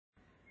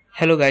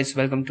Hello guys,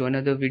 welcome to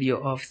another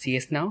video of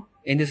CS Now.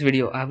 In this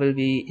video I will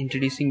be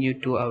introducing you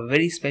to a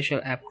very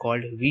special app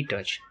called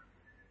Retouch.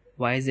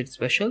 Why is it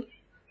special?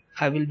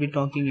 I will be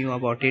talking you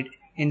about it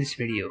in this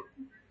video.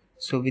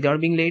 So without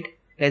being late,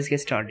 let's get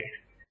started.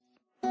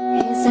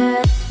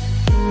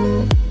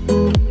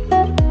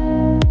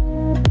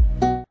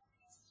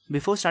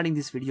 Before starting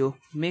this video,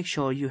 make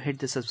sure you hit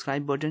the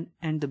subscribe button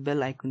and the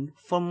bell icon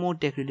for more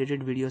tech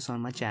related videos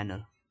on my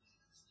channel.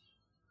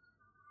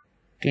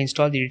 To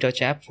install the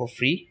Retouch app for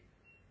free,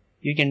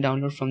 you can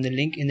download from the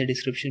link in the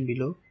description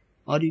below,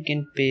 or you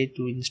can pay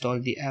to install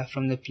the app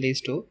from the Play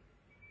Store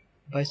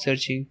by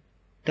searching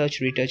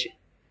TouchRetouch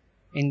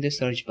in the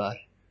search bar.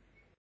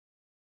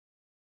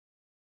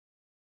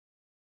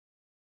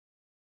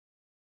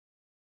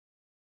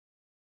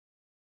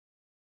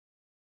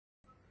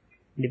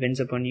 Depends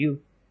upon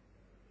you.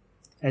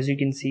 As you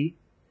can see,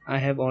 I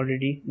have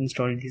already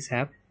installed this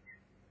app.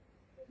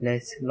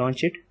 Let's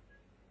launch it.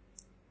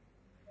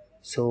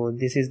 So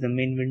this is the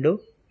main window.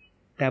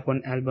 Tap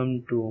on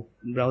album to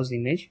browse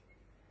image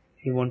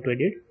you want to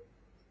edit.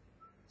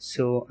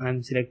 So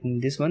I'm selecting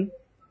this one.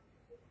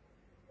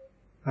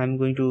 I'm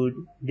going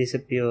to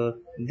disappear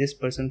this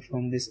person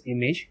from this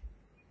image.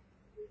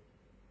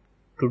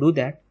 To do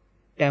that,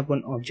 tap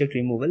on object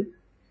removal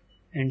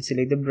and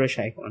select the brush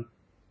icon.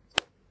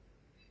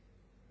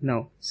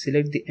 Now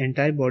select the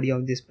entire body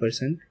of this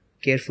person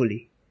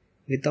carefully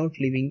without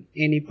leaving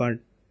any part,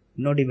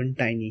 not even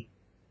tiny.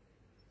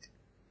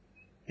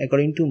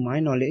 According to my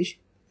knowledge,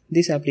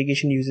 this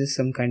application uses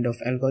some kind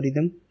of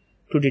algorithm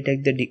to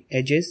detect the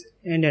edges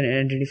and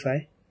identify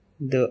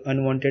the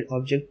unwanted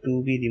object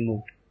to be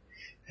removed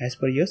as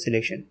per your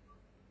selection.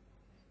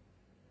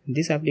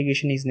 This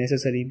application is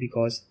necessary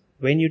because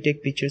when you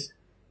take pictures,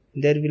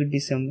 there will be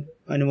some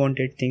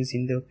unwanted things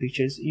in the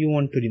pictures you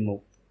want to remove.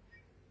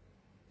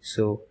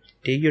 So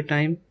take your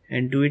time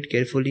and do it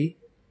carefully,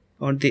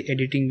 or the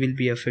editing will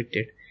be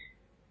affected.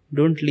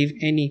 Don't leave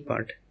any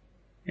part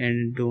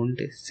and don't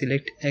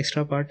select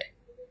extra part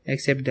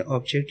except the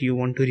object you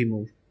want to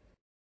remove.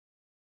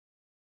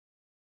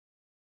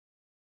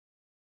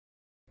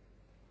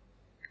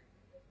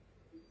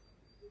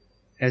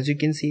 As you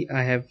can see,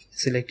 I have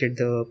selected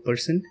the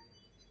person,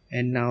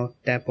 and now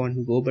tap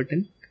on go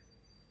button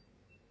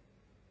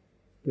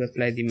to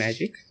apply the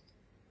magic.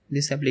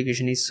 This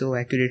application is so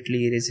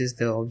accurately erases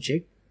the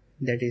object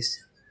that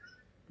is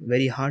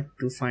very hard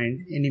to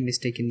find any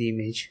mistake in the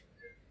image.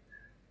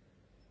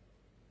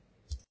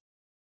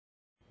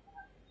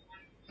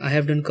 I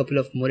have done couple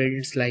of more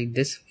edits like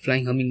this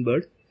flying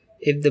hummingbird.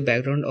 If the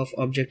background of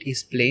object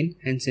is plain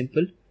and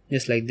simple,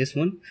 just like this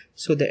one,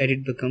 so the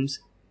edit becomes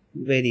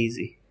very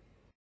easy.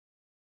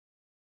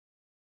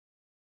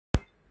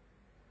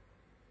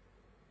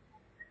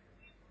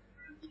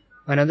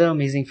 Another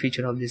amazing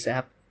feature of this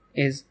app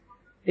is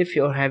if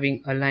you're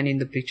having a line in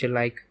the picture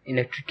like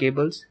electric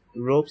cables,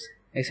 ropes,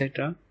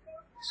 etc.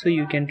 So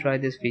you can try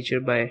this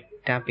feature by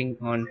tapping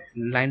on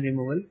line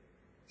removal.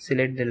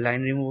 Select the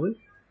line removal.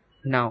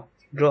 Now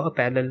draw a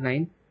parallel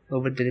line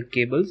over the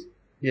cables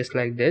just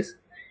like this,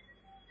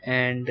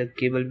 and the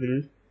cable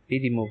will be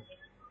removed.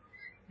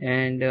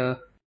 And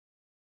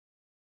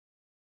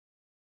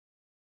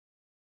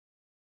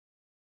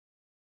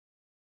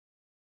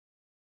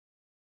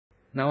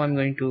now I'm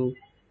going to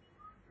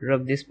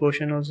rub this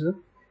portion also,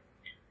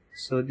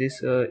 so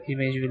this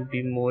image will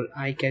be more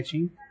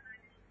eye-catching.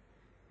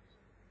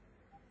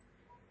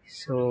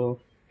 So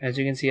as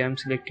you can see, I'm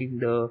selecting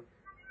the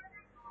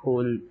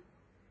whole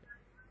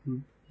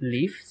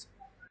leaves.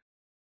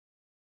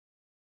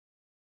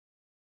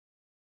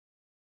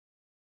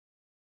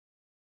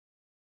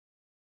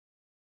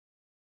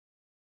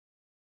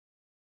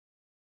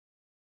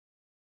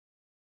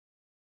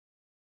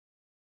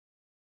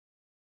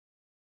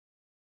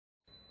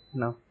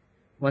 Now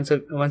once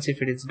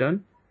if it is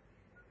done,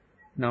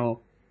 now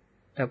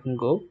tap and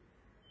go.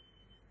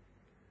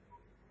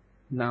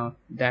 Now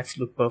that's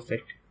look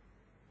perfect.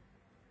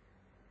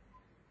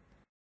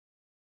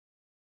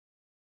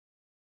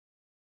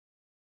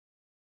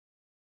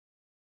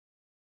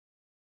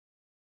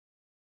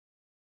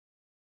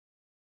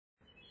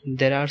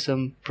 There are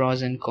some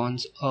pros and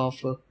cons of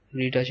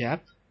Retouch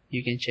app.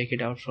 You can check it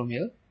out from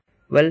here.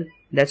 Well,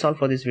 that's all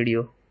for this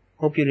video.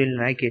 Hope you really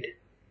like it.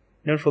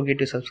 Don't forget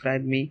to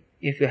subscribe me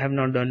if you have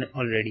not done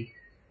already.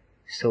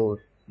 So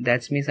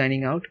that's me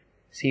signing out.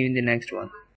 See you in the next one.